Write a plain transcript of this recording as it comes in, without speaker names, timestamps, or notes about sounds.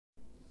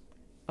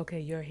Okay,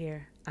 you're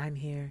here, I'm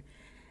here,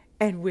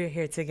 and we're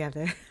here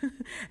together.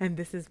 And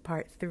this is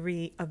part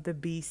 3 of the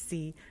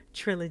BC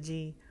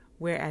trilogy,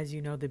 where, as you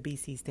know, the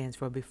BC stands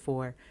for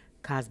before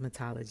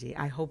cosmetology.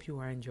 I hope you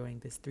are enjoying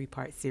this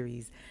 3-part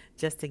series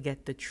just to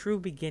get the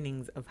true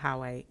beginnings of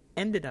how I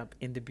ended up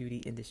in the beauty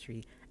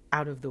industry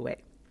out of the way.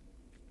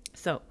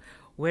 So,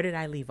 where did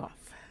I leave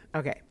off?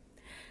 Okay,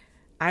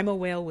 I'm a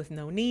whale with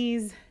no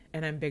knees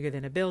and I'm bigger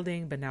than a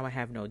building, but now I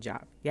have no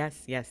job.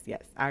 Yes, yes,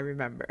 yes, I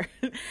remember.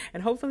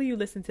 And hopefully you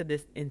listen to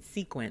this in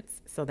sequence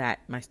so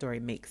that my story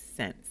makes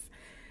sense.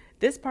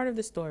 This part of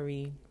the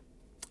story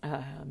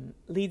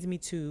leads me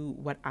to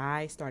what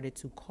I started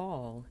to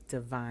call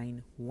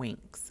divine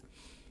winks.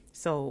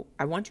 So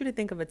I want you to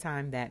think of a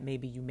time that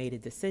maybe you made a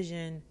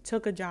decision,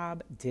 took a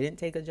job, didn't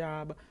take a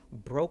job,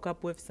 broke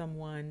up with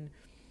someone,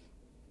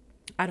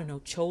 I don't know,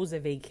 chose a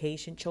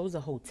vacation, chose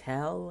a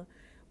hotel,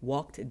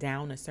 walked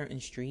down a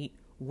certain street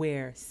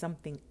where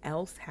something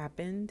else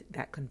happened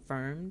that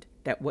confirmed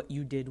that what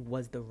you did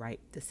was the right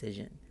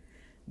decision.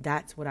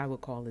 That's what I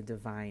would call a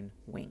divine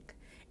wink.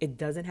 It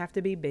doesn't have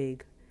to be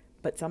big,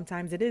 but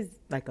sometimes it is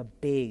like a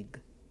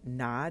big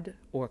nod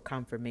or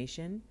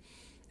confirmation.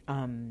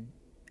 And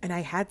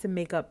I had to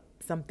make up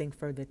something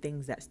for the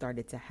things that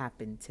started to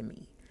happen to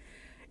me.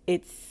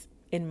 It's,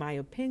 in my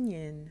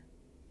opinion,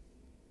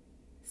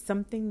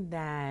 something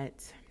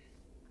that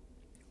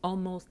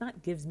almost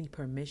not gives me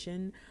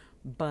permission,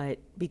 but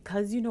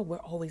because, we're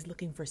always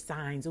looking for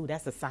signs. Oh,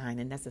 that's a sign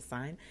and that's a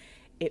sign.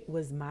 It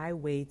was my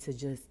way to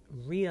just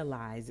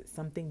realize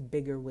something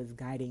bigger was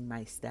guiding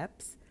my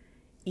steps,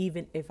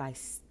 even if I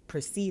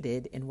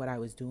proceeded in what I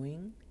was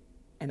doing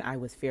and I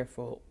was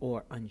fearful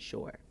or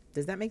unsure.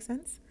 Does that make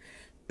sense?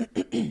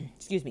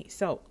 Excuse me.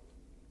 So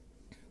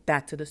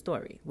back to the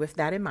story. With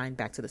that in mind,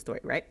 back to the story,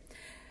 right?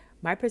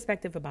 My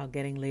perspective about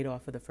getting laid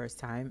off for the first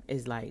time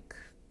is like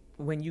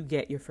when you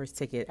get your first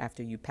ticket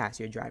after you pass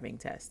your driving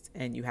test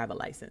and you have a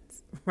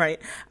license,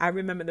 right? I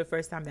remember the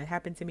first time that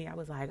happened to me, I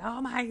was like,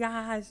 oh my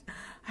gosh,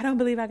 I don't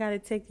believe I got a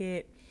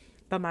ticket.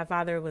 But my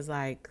father was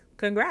like,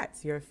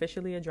 congrats, you're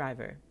officially a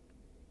driver.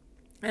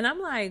 And I'm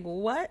like,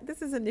 what?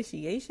 This is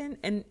initiation?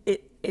 And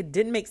it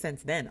didn't make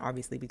sense then,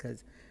 obviously,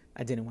 because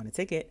I didn't want a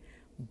ticket.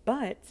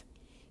 But,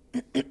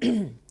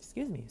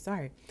 excuse me,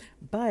 sorry.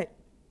 But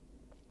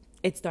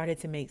it started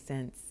to make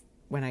sense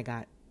when I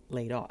got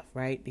laid off,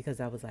 right?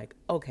 Because I was like,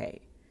 okay,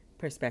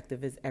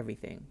 perspective is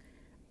everything.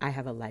 I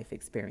have a life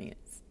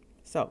experience.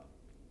 So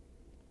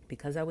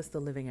because I was still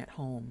living at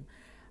home,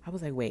 I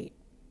was like, wait,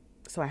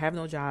 so I have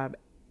no job.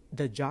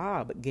 The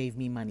job gave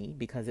me money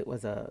because it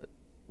was a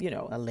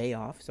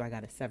layoff. So I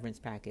got a severance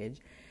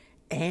package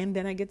and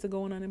then I get to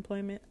go on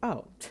unemployment.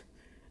 Oh,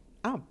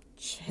 I'm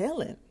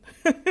chilling,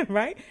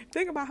 right?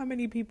 Think about how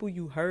many people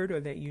you heard or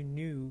that you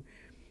knew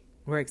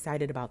were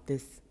excited about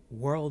this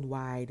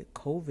worldwide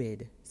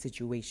COVID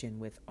situation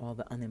with all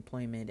the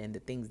unemployment and the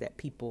things that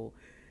people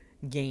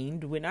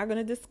gained. We're not going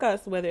to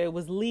discuss whether it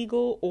was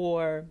legal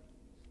or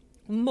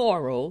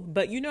moral,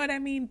 but you know what I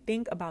mean?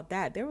 Think about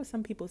that. There were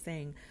some people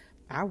saying,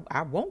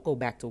 I won't go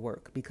back to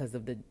work because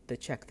of the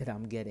check that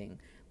I'm getting.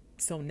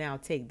 So now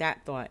take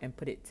that thought and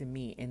put it to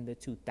me in the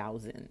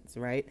 2000s,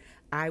 right?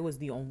 I was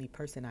the only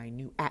person I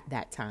knew at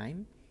that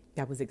time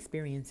that was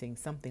experiencing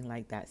something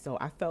like that. So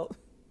I felt,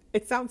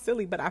 it sounds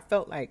silly, but I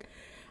felt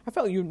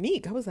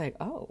unique. I was like,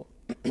 oh,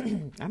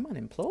 I'm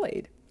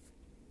unemployed.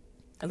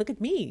 Look at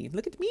me.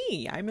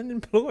 I'm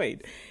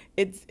unemployed.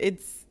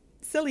 It's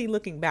silly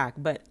looking back,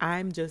 but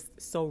I'm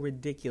just so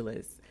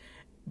ridiculous.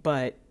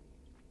 But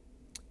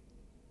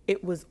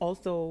it was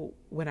also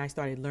when I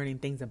started learning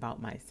things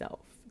about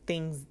myself.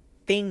 Things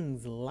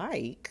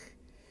like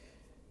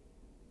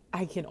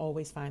I can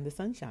always find the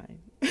sunshine.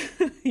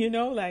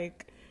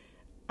 Like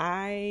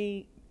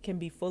I can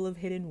be full of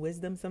hidden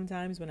wisdom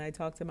sometimes when I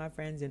talk to my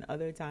friends, and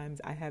other times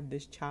I have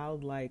this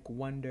childlike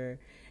wonder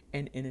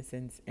and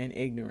innocence and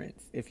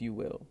ignorance, if you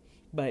will.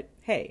 But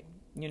hey,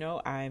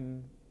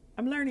 I'm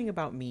learning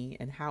about me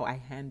and how I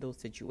handle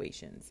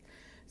situations.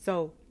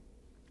 So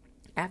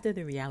after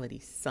the reality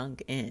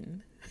sunk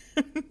in,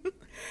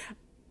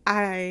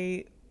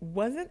 I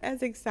wasn't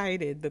as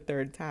excited the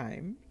third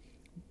time,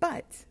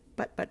 but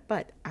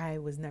I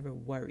was never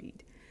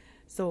worried.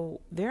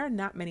 So there are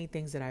not many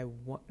things that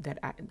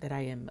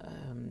I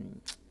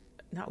am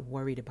not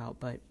worried about,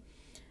 but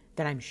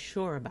that I'm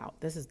sure about.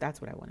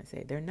 That's what I want to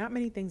say. There are not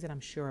many things that I'm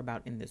sure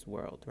about in this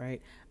world,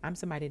 right? I'm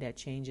somebody that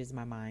changes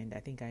my mind. I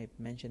think I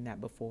mentioned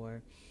that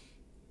before.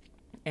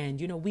 And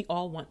we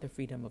all want the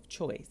freedom of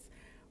choice,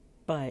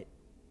 but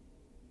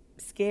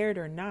scared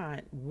or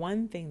not,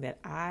 one thing that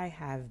I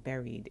have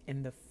buried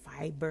in the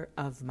fiber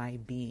of my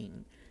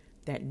being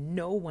that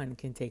no one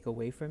can take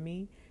away from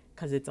me,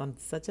 because it's on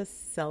such a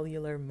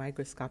cellular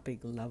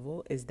microscopic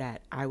level, is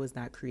that I was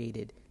not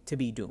created to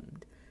be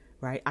doomed,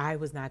 right? I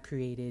was not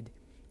created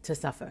to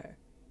suffer.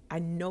 I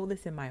know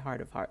this in my heart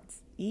of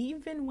hearts,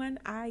 even when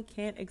I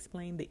can't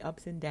explain the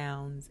ups and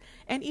downs.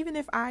 And even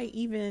if I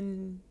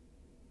even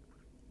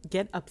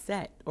get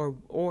upset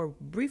or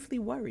briefly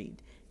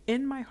worried,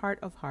 in my heart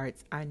of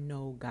hearts, I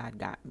know God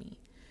got me.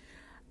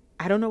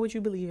 I don't know what you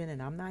believe in, and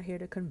I'm not here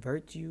to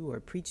convert you or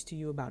preach to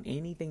you about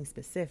anything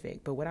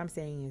specific. But what I'm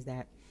saying is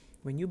that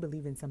when you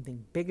believe in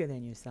something bigger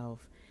than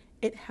yourself,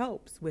 it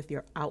helps with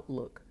your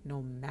outlook,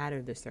 no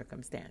matter the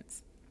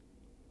circumstance.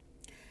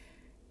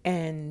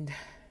 And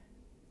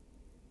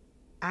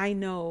I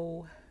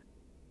know,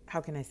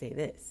 how can I say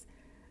this?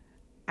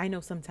 I know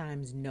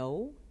sometimes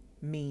no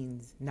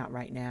means not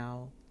right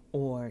now,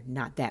 or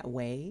not that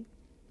way,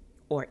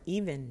 or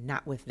even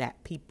not with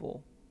that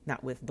people,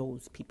 not with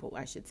those people,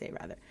 I should say,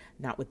 rather,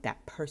 not with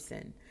that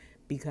person.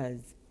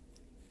 Because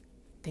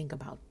think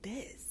about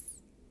this.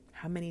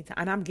 How many times,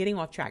 and I'm getting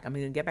off track. I'm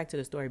going to get back to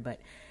the story, but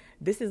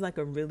this is like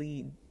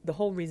the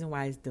whole reason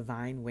why it's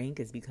divine wink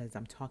is because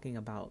I'm talking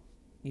about,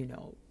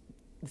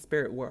 the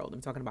spirit world.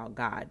 I'm talking about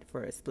God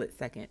for a split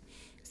second.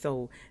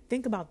 So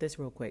think about this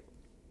real quick.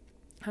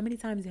 How many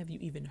times have you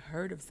even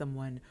heard of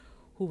someone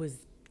who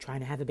was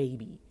trying to have a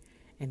baby,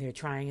 and they're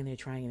trying and they're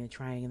trying and they're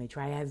trying and they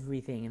try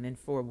everything, and then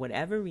for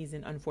whatever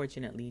reason,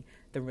 unfortunately,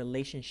 the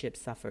relationship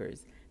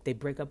suffers. They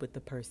break up with the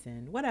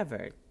person,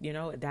 whatever,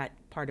 that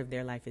part of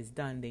their life is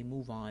done. They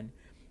move on,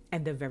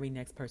 and the very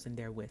next person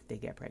they're with, they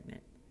get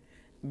pregnant.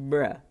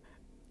 Bruh.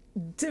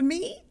 To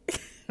me,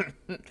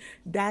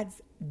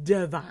 that's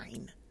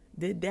divine.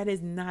 That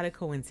is not a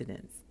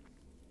coincidence.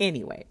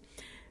 Anyway,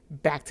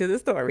 back to the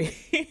story.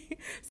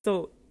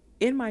 So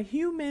in my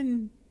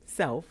human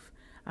self,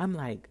 I'm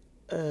like,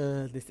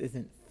 this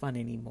isn't fun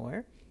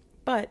anymore.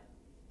 But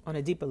on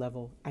a deeper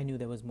level, I knew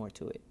there was more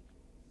to it.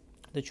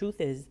 The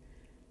truth is,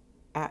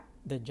 at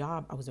the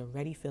job, I was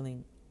already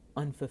feeling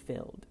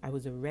unfulfilled. I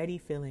was already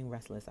feeling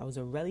restless. I was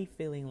already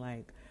feeling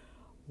like,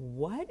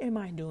 what am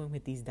I doing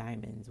with these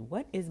diamonds?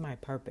 What is my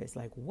purpose?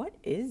 Like, what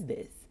is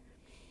this?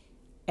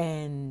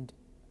 And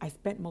I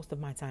spent most of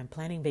my time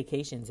planning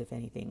vacations, if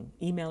anything,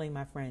 emailing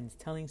my friends,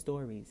 telling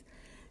stories,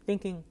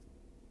 thinking,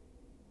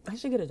 I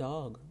should get a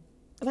dog.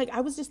 Like,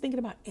 I was just thinking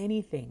about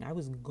anything. I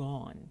was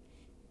gone.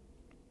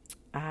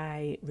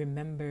 I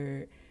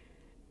remember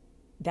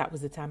that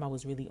was the time I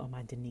was really on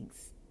my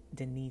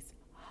Denise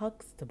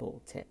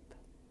Huxtable tip.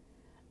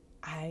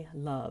 I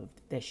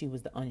loved that she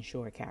was the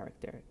unsure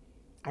character.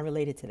 I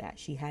related to that.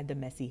 She had the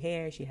messy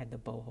hair. She had the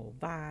boho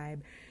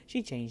vibe.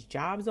 She changed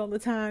jobs all the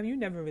time. You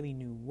never really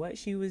knew what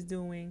she was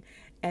doing.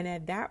 And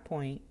at that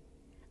point,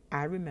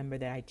 I remember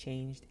that I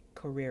changed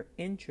career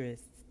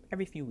interests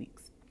every few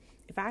weeks.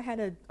 If I had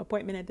an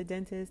appointment at the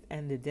dentist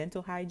and the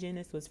dental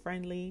hygienist was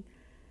friendly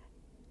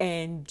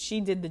and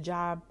she did the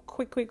job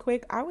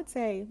quick, I would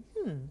say,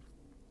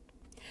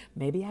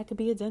 maybe I could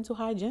be a dental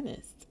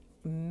hygienist.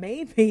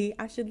 Maybe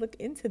I should look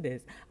into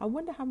this. I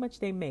wonder how much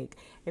they make.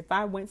 If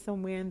I went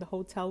somewhere and the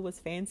hotel was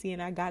fancy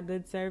and I got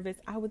good service,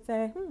 I would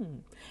say,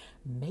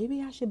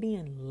 maybe I should be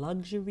in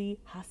luxury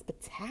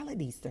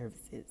hospitality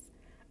services.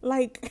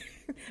 Like,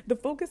 the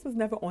focus was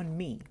never on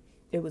me.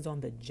 It was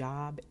on the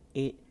job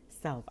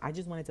itself. I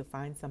just wanted to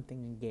find something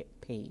and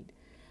get paid.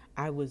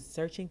 I was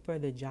searching for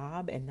the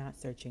job and not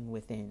searching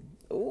within.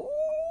 Ooh,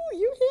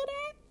 you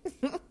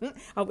hear that?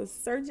 I was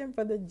searching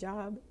for the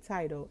job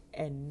title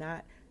and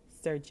not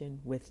searching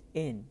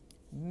within.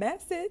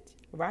 Message,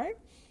 right?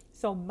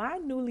 So my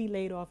newly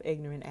laid off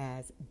ignorant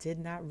ass did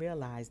not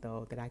realize,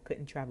 though, that I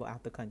couldn't travel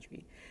out the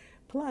country.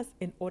 Plus,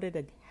 in order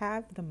to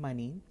have the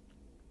money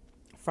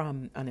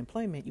from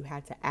unemployment, you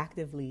had to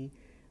actively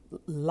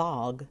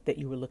log that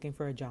you were looking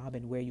for a job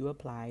and where you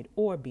applied,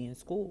 or be in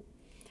school.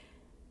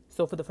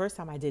 So for the first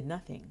time, I did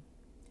nothing.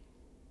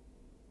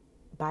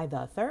 By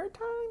the third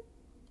time,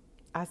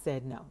 I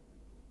said no.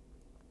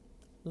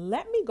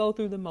 Let me go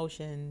through the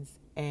motions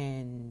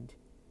and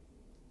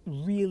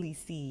really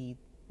see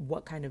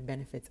what kind of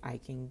benefits I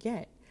can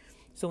get.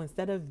 So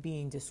instead of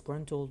being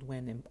disgruntled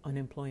when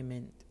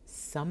unemployment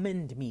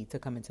summoned me to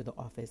come into the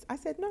office, I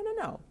said,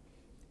 no.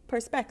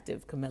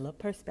 Perspective, Camilla,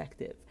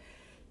 perspective.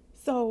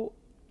 So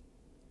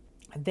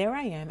there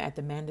I am at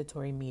the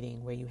mandatory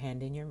meeting where you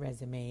hand in your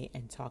resume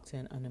and talk to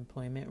an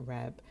unemployment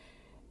rep.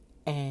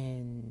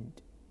 And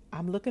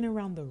I'm looking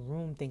around the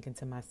room thinking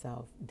to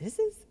myself, this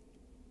is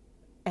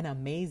an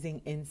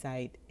amazing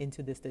insight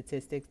into the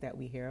statistics that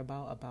we hear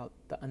about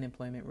the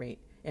unemployment rate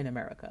in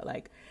America.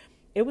 Like,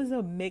 it was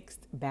a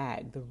mixed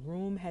bag. The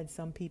room had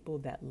some people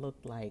that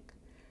looked like,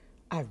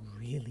 I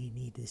really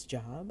need this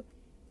job.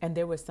 And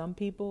there were some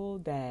people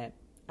that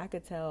I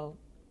could tell,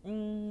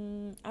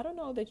 I don't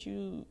know that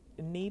you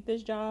need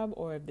this job,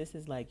 or if this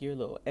is like your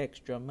little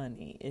extra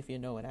money, if you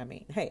know what I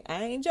mean. Hey,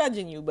 I ain't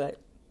judging you, but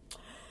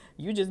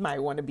you just might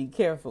want to be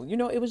careful.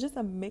 It was just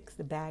a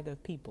mixed bag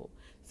of people.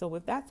 So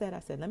with that said, I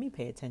said, let me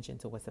pay attention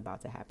to what's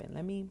about to happen.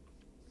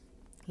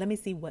 Let me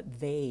see what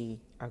they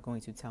are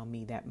going to tell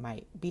me that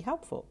might be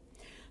helpful.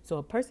 So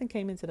a person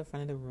came into the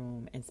front of the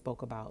room and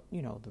spoke about,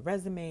 the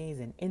resumes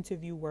and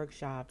interview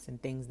workshops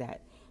and things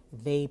that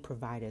they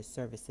provide as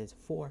services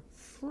for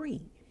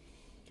free.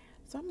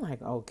 So I'm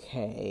like,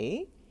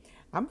 okay,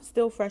 I'm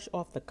still fresh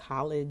off the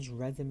college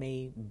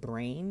resume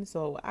brain.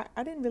 So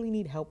I didn't really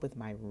need help with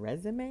my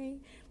resume.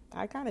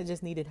 I kind of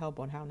just needed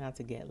help on how not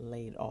to get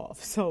laid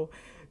off. So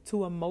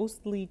to a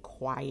mostly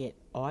quiet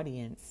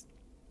audience,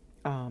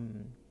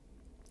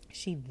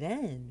 She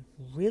then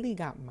really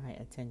got my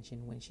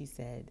attention when she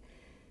said,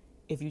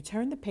 if you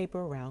turn the paper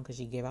around, because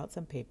she gave out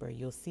some paper,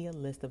 you'll see a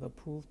list of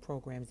approved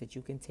programs that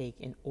you can take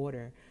in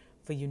order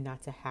for you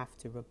not to have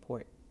to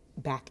report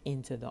back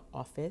into the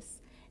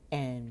office.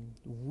 And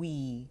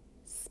we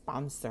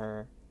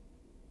sponsor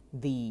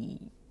the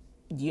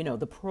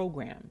the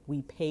program.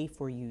 We pay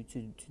for you to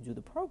do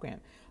the program.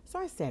 So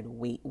I said,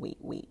 wait.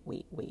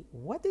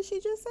 What did she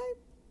just say?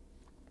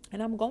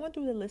 And I'm going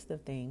through the list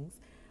of things,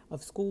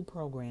 of school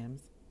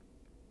programs.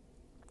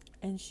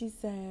 And she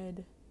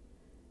said,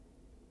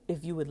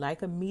 if you would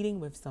like a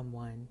meeting with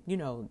someone,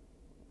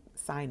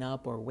 sign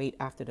up or wait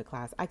after the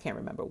class. I can't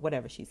remember,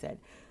 whatever she said.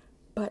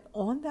 But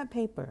on that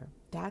paper,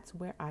 that's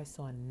where I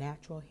saw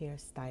natural hair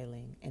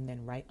styling, and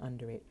then right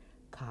under it,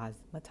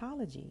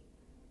 cosmetology.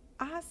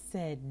 I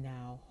said,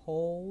 now,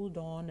 hold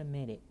on a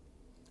minute.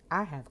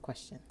 I have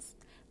questions.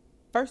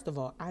 First of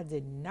all, I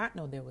did not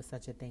know there was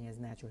such a thing as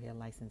natural hair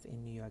license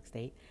in New York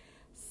State.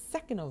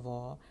 Second of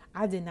all,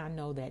 I did not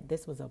know that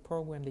this was a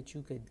program that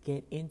you could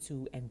get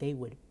into and they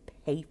would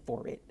pay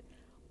for it.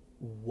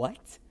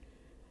 What?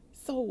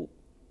 So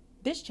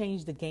this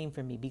changed the game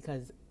for me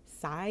because,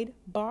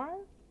 sidebar,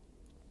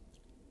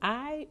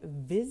 I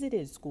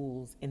visited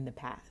schools in the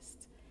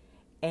past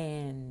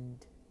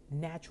and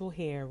natural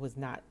hair was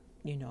not,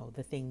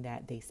 the thing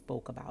that they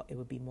spoke about. It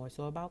would be more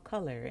so about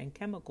color and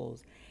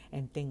chemicals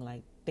and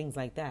things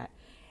like that.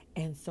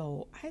 And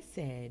so I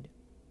said,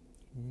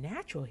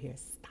 natural hair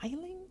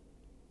styling?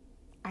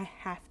 I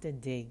have to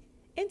dig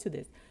into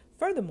this.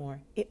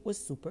 Furthermore, it was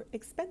super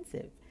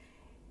expensive.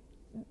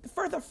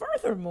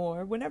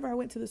 Furthermore, whenever I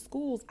went to the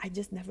schools, I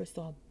just never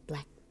saw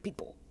black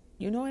people.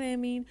 You know what I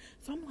mean?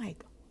 So I'm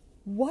like,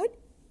 what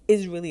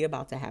is really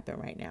about to happen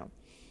right now?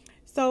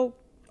 So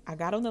I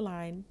got on the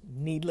line,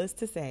 needless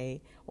to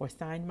say, or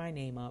signed my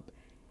name up,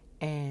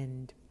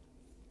 and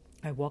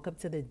I walk up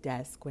to the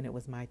desk when it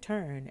was my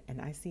turn, and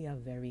I see a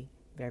very,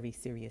 very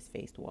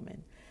serious-faced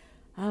woman.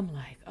 I'm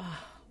like, oh,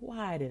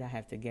 why did I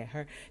have to get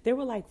her? There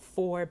were like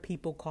 4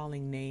 people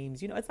calling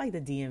names. It's like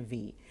the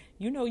DMV.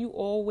 You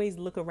always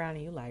look around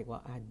and you're like,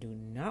 well, I do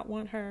not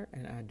want her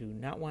and I do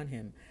not want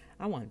him.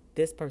 I want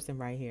this person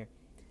right here.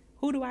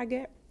 Who do I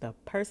get? The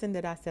person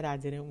that I said I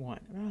didn't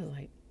want. And I was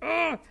like,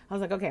 ugh. I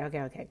was like,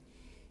 okay.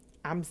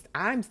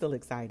 I'm still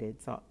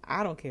excited. So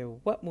I don't care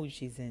what mood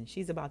she's in.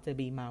 She's about to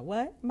be my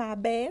what? My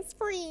best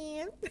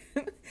friend.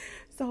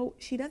 So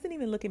she doesn't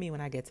even look at me when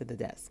I get to the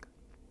desk.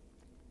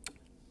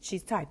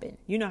 She's typing.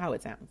 You know how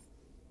it sounds.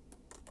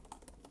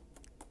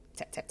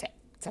 Tap, tap, tap,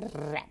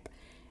 tap.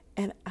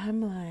 And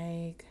I'm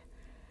like,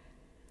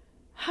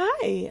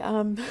 hi.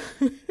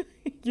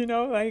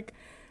 Like,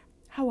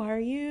 how are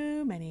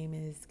you? My name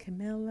is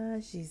Camilla.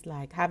 She's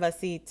like, have a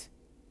seat.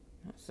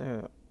 I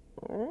said,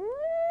 oh,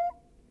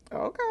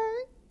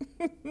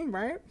 okay.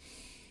 Right?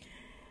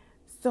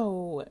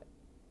 So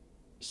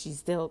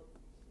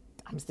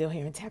I'm still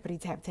hearing tappity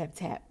tap, tap,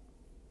 tap.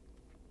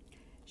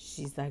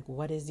 She's like,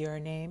 what is your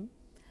name?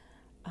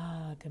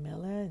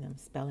 Camilla, and I'm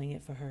spelling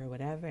it for her or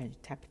whatever, and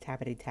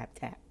tappity tap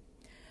tap.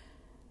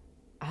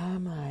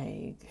 I'm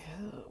like,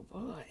 oh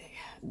boy,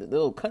 the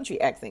little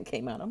country accent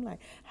came out. I'm like,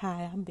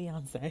 hi, I'm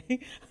Beyonce.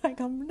 Like,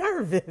 I'm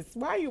nervous.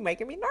 Why are you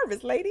making me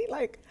nervous, lady?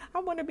 Like, I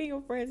want to be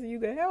your friend so you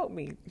can help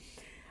me.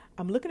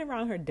 I'm looking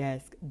around her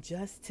desk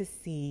just to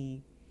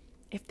see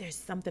if there's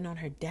something on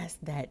her desk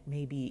that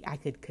maybe I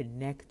could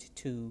connect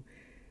to,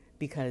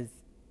 because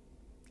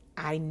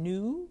I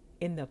knew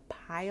in the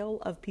pile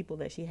of people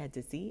that she had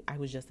to see, I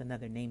was just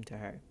another name to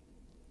her.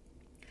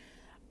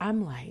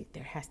 I'm like,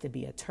 there has to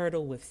be a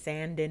turtle with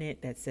sand in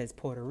it that says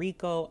Puerto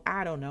Rico.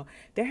 I don't know.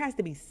 There has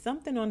to be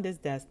something on this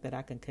desk that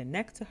I can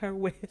connect to her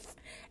with,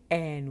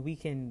 and we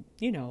can,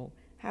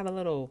 have a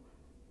little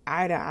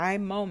eye-to-eye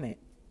moment.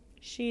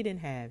 She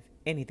didn't have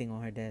anything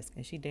on her desk,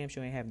 and she damn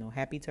sure ain't have no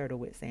happy turtle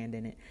with sand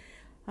in it.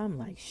 I'm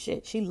like,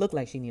 shit, she looked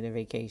like she needed a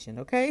vacation,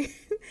 okay?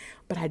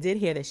 But I did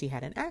hear that she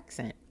had an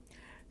accent.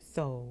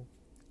 So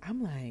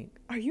I'm like,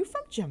 are you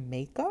from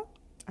Jamaica?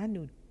 I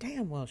knew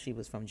damn well she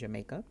was from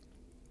Jamaica.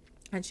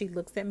 And she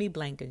looks at me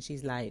blank and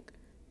she's like,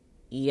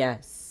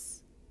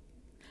 yes.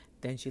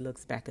 Then she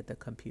looks back at the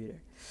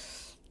computer.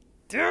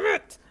 Damn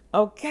it.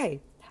 Okay.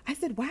 I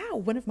said, wow,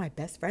 one of my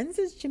best friends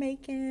is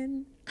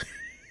Jamaican.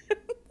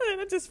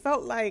 And I just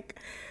felt like,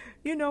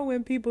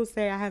 when people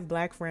say I have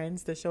black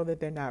friends to show that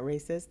they're not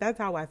racist, that's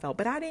how I felt.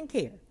 But I didn't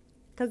care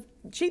because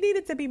she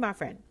needed to be my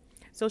friend.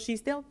 So she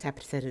still tap,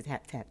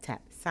 tap, tap,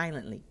 tap,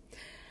 silently.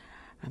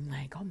 I'm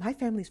like, oh, my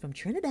family's from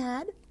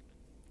Trinidad.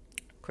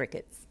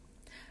 Crickets.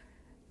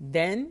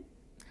 Then,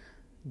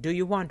 do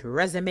you want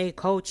resume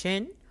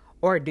coaching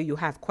or do you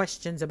have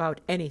questions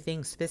about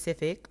anything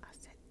specific? I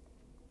said,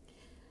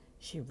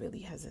 she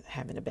really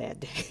having a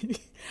bad day.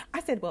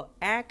 I said, well,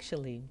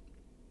 actually,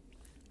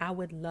 I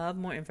would love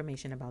more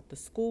information about the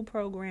school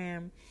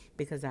program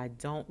because I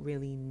don't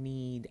really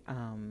need,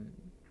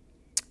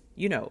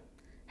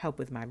 help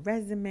with my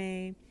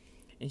resume.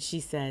 And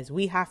she says,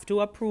 we have to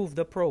approve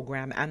the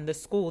program and the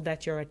school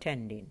that you're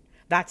attending.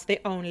 That's the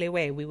only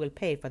way we will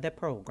pay for the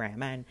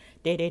program. And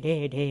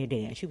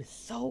and she was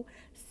so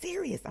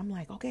serious. I'm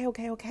like, okay,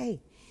 okay,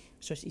 okay.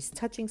 So she's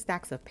touching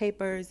stacks of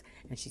papers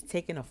and she's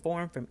taking a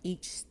form from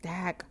each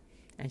stack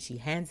and she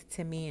hands it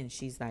to me and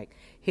she's like,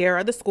 here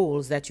are the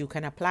schools that you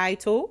can apply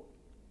to.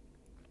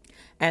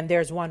 And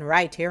there's one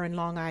right here in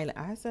Long Island.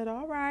 I said,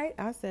 all right.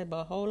 I said,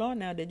 but hold on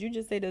now. Did you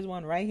just say there's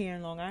one right here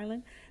in Long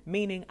Island?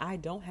 Meaning I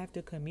don't have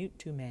to commute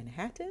to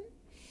Manhattan.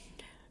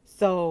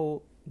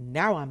 So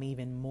now I'm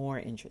even more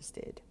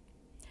interested.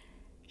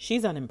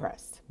 She's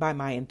unimpressed by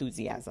my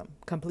enthusiasm,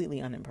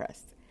 completely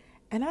unimpressed.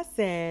 And I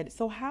said,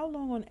 so how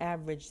long on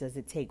average does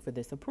it take for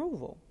this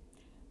approval?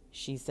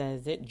 She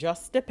says, it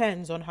just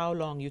depends on how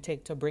long you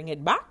take to bring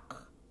it back.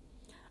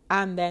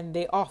 And then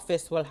the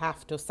office will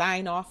have to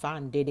sign off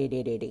on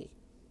di.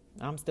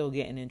 I'm still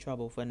getting in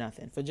trouble for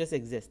nothing, for just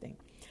existing.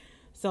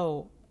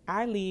 So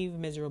I leave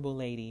miserable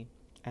lady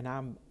and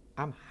I'm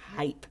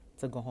hyped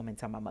to go home and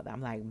tell my mother.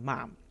 I'm like,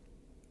 Mom,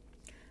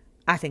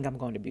 I think I'm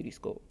going to beauty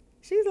school.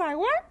 She's like,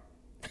 what?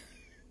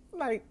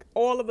 Like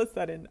all of a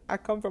sudden I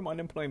come from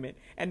unemployment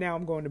and now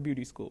I'm going to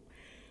beauty school.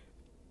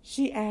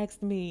 She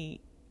asked me,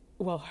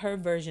 well, her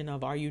version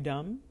of are you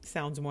dumb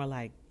sounds more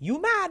like,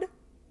 you mad?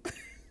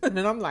 And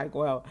I'm like,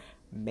 well,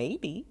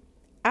 maybe.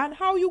 And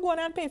how are you going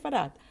to pay for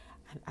that?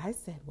 And I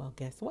said, well,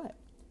 guess what?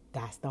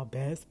 That's the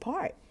best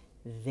part.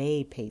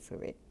 They pay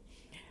for it.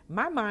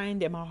 My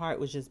mind and my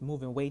heart was just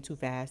moving way too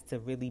fast to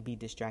really be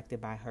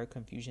distracted by her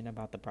confusion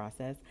about the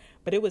process.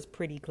 But it was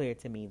pretty clear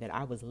to me that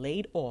I was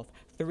laid off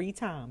 3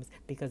 times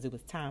because it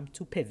was time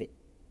to pivot.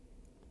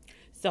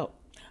 So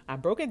I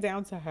broke it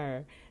down to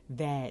her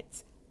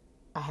that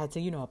I had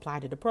to, apply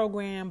to the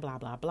program, blah,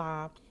 blah,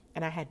 blah.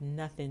 And I had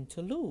nothing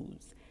to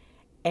lose.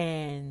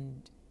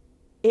 And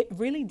it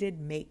really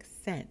did make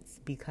sense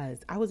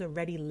because I was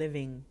already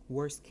living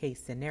worst case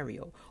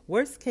scenario.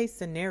 Worst case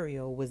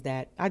scenario was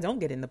that I don't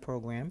get in the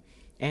program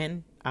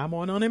and I'm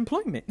on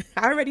unemployment.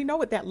 I already know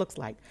what that looks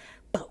like.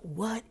 But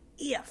what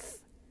if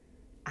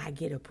I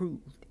get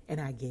approved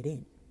and I get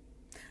in?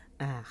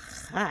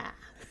 Aha.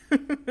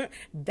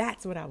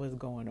 That's what I was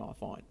going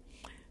off on.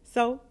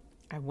 So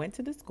I went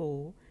to the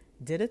school,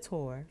 did a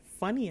tour.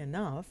 Funny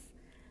enough,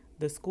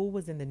 the school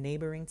was in the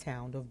neighboring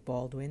town of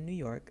Baldwin, New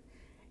York.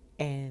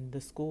 And the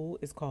school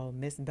is called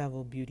Miss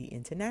Bevel Beauty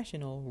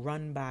International,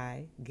 run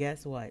by,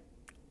 guess what?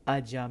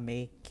 A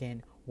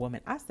Jamaican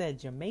woman. I said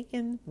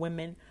Jamaican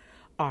women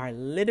are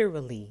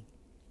literally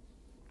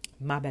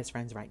my best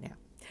friends right now.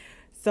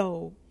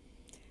 So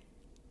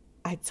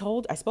I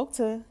spoke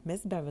to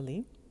Miss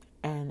Beverly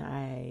and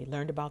I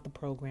learned about the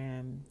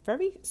program.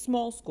 Very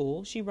small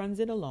school. She runs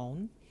it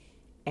alone.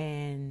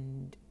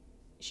 And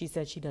she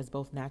said she does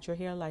both natural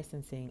hair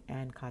licensing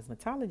and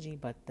cosmetology,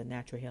 but the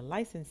natural hair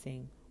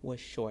licensing was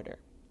shorter.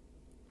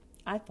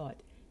 I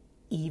thought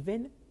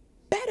even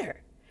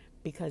better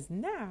because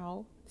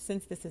now,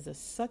 since this is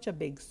such a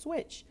big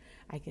switch,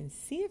 I can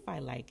see if I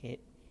like it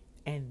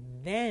and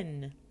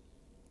then,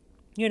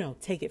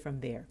 take it from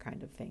there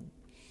kind of thing.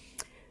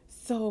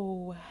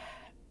 So,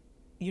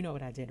 you know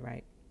what I did,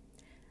 right?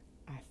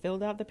 I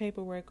filled out the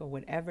paperwork or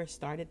whatever,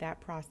 started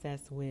that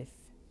process with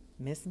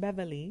Miss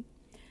Beverly,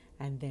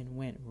 and then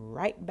went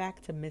right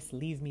back to Miss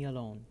Leave Me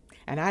Alone.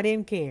 And I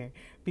didn't care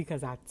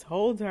because I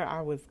told her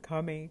I was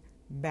coming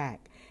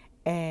back.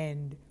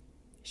 And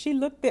she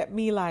looked at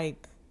me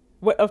like,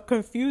 with a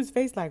confused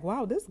face, like,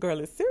 wow, this girl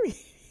is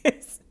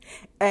serious.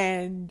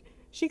 And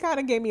she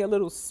kind of gave me a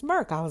little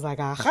smirk. I was like,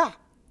 aha,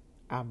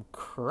 I'm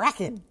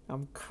cracking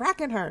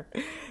her.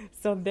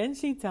 So then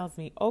she tells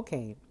me,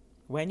 okay,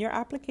 when your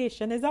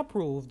application is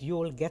approved,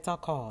 you'll get a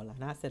call.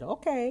 And I said,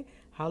 okay,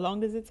 how long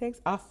does it take?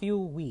 A few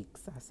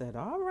weeks. I said,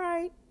 all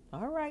right,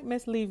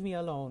 Miss Leave Me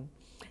Alone.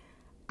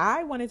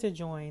 I wanted to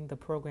join the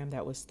program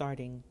that was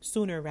starting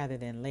sooner rather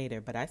than later,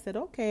 but I said,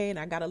 okay. And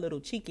I got a little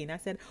cheeky and I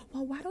said,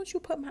 well, why don't you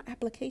put my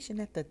application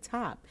at the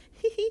top?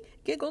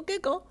 Giggle,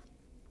 giggle.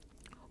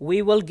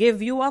 We will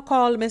give you a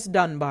call, Miss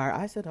Dunbar.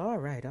 I said, all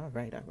right.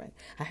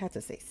 I had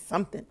to say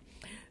something.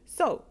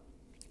 So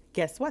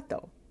guess what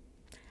though?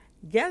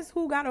 Guess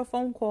who got a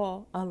phone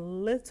call a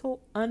little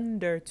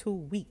under 2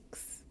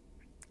 weeks?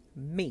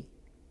 Me.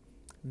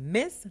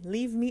 Miss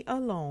Leave Me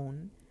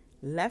Alone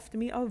left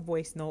me a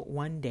voice note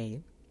one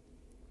day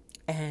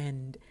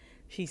and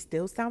she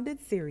still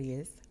sounded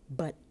serious,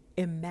 but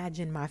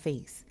imagine my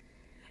face.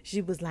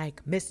 She was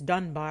like, Miss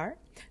Dunbar,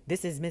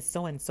 this is Miss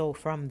So-and-so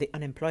from the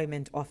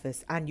unemployment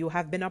office and you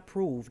have been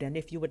approved. And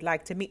if you would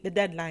like to meet the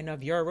deadline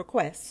of your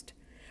request,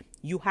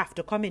 you have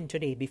to come in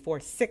today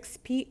before 6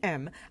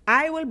 p.m.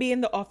 I will be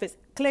in the office.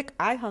 Click.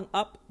 I hung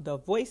up the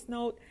voice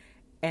note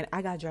and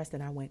I got dressed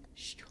and I went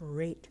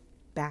straight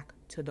back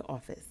to the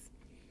office.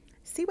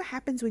 See what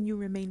happens when you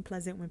remain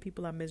pleasant when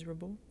people are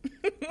miserable?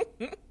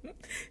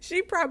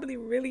 She probably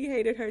really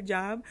hated her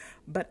job,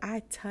 but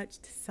I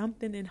touched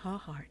something in her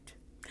heart.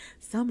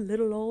 Some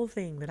little old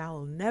thing that I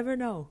will never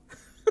know.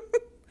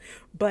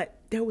 But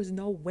there was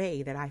no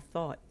way that I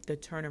thought the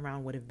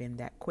turnaround would have been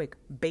that quick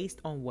based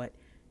on what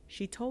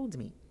she told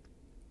me.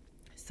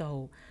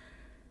 So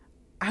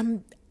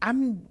I'm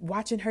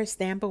watching her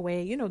stamp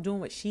away, doing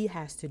what she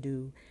has to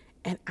do.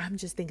 And I'm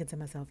just thinking to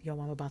myself, yo,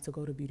 I'm about to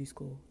go to beauty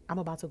school. I'm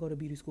about to go to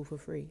beauty school for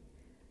free.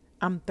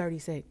 I'm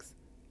 36.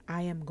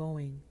 I am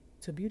going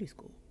to beauty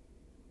school.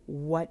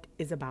 What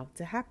is about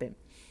to happen?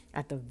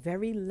 At the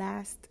very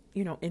last,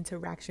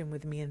 interaction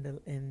with me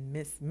and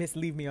Miss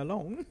Leave Me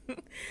Alone,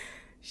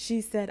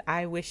 she said,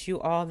 I wish you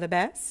all the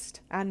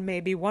best, and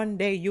maybe one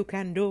day you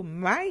can do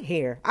my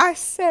hair. I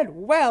said,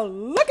 well,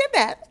 look at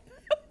that.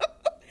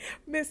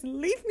 Miss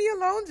Leave Me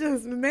Alone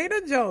just made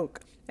a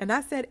joke. And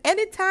I said,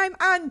 anytime,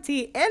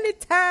 auntie,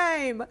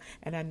 anytime.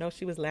 And I know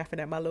she was laughing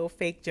at my little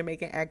fake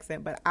Jamaican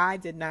accent, but I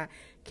did not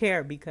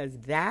care, because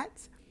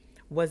that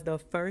was the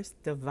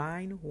first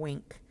divine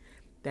wink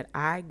that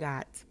I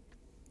got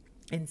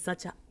in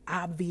such an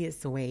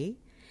obvious way.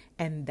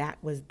 And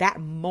that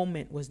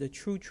moment was the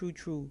true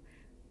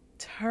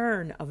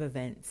turn of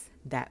events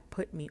that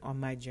put me on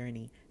my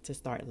journey to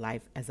start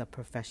life as a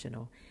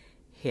professional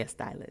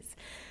hairstylist.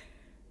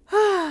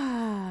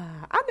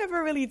 I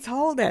never really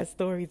told that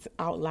story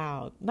out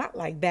loud. Not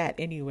like that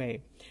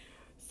anyway.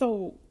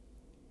 So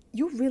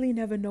you really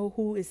never know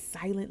who is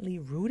silently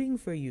rooting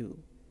for you.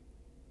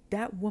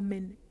 That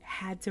woman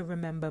had to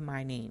remember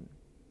my name.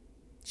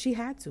 She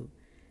had to.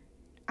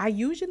 I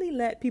usually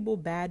let people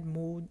bad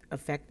mood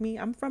affect me.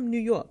 I'm from New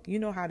York. You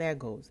know how that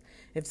goes.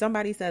 If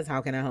somebody says,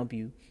 how can I help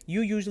you?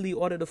 You usually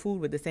order the food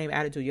with the same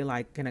attitude. You're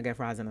like, can I get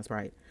fries and a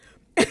Sprite?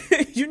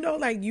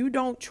 You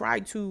don't try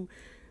to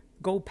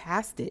go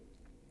past it.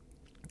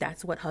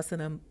 That's what hustle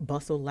and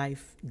bustle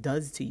life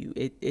does to you.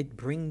 It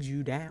brings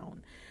you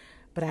down.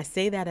 But I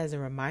say that as a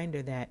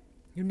reminder that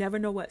you never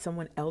know what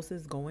someone else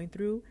is going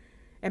through.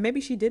 And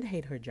maybe she did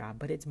hate her job,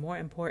 but it's more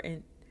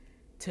important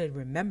to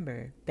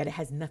remember that it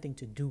has nothing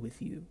to do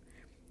with you.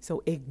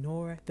 So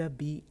ignore the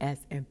BS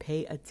and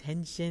pay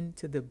attention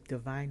to the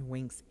divine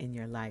winks in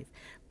your life.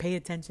 Pay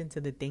attention to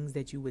the things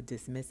that you would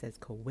dismiss as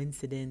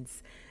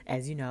coincidence,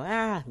 as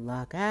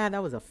luck,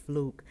 that was a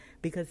fluke,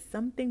 because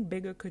something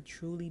bigger could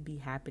truly be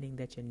happening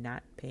that you're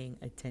not paying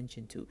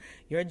attention to.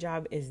 Your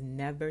job is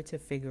never to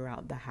figure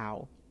out the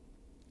how.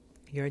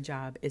 Your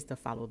job is to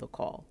follow the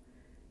call.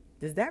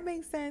 Does that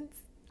make sense?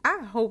 I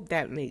hope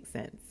that makes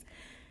sense.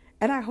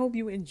 And I hope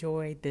you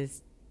enjoyed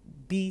this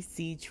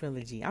BC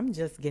trilogy. I'm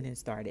just getting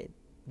started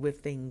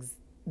with things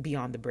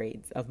beyond the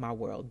braids of my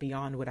world,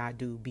 beyond what I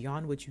do,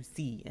 beyond what you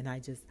see. And I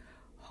just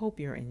hope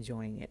you're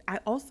enjoying it. I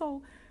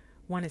also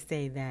want to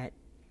say that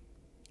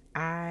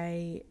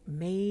I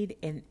made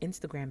an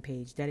Instagram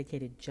page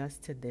dedicated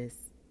just to this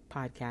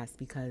podcast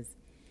because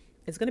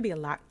it's going to be a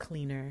lot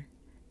cleaner.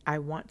 I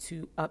want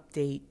to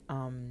update,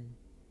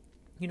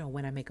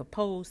 when I make a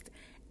post.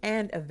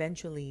 And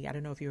eventually, I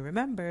don't know if you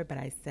remember, but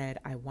I said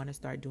I want to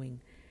start doing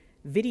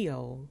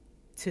video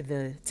to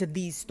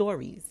these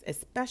stories,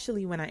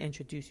 especially when I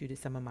introduce you to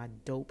some of my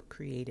dope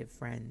creative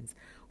friends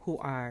who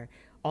are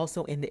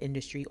also in the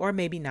industry, or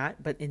maybe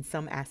not, but in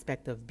some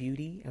aspect of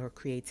beauty or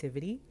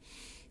creativity.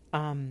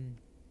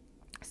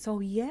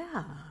 So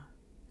yeah,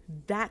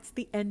 that's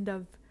the end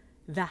of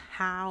the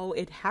how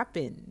it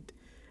happened.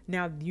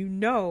 Now,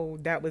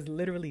 that was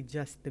literally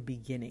just the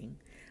beginning,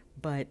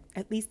 but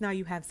at least now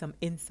you have some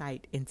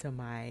insight into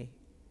my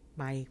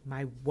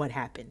what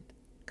happened.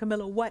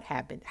 Camilla, what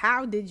happened?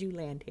 How did you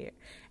land here?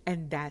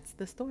 And that's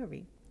the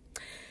story.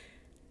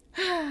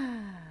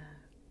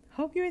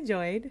 Hope you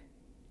enjoyed.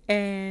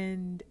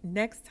 And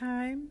next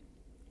time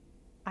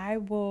I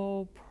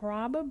will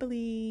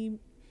probably,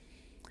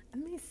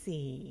 let me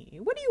see.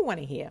 What do you want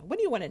to hear? What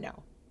do you want to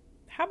know?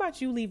 How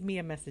about you leave me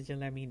a message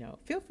and let me know?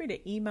 Feel free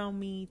to email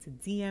me, to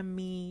DM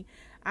me.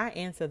 I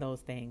answer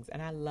those things,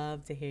 and I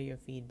love to hear your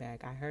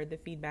feedback. I heard the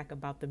feedback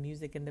about the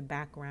music in the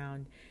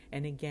background.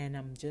 And again,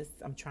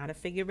 I'm trying to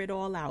figure it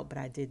all out, but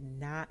I did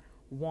not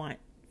want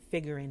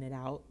figuring it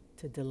out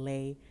to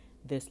delay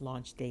this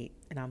launch date.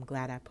 And I'm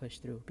glad I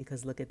pushed through,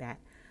 because look at that.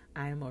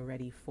 I am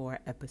already 4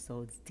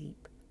 episodes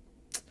deep.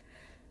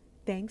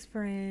 Thanks,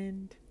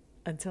 friend.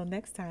 Until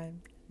next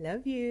time.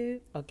 Love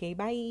you. Okay,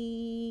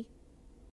 bye.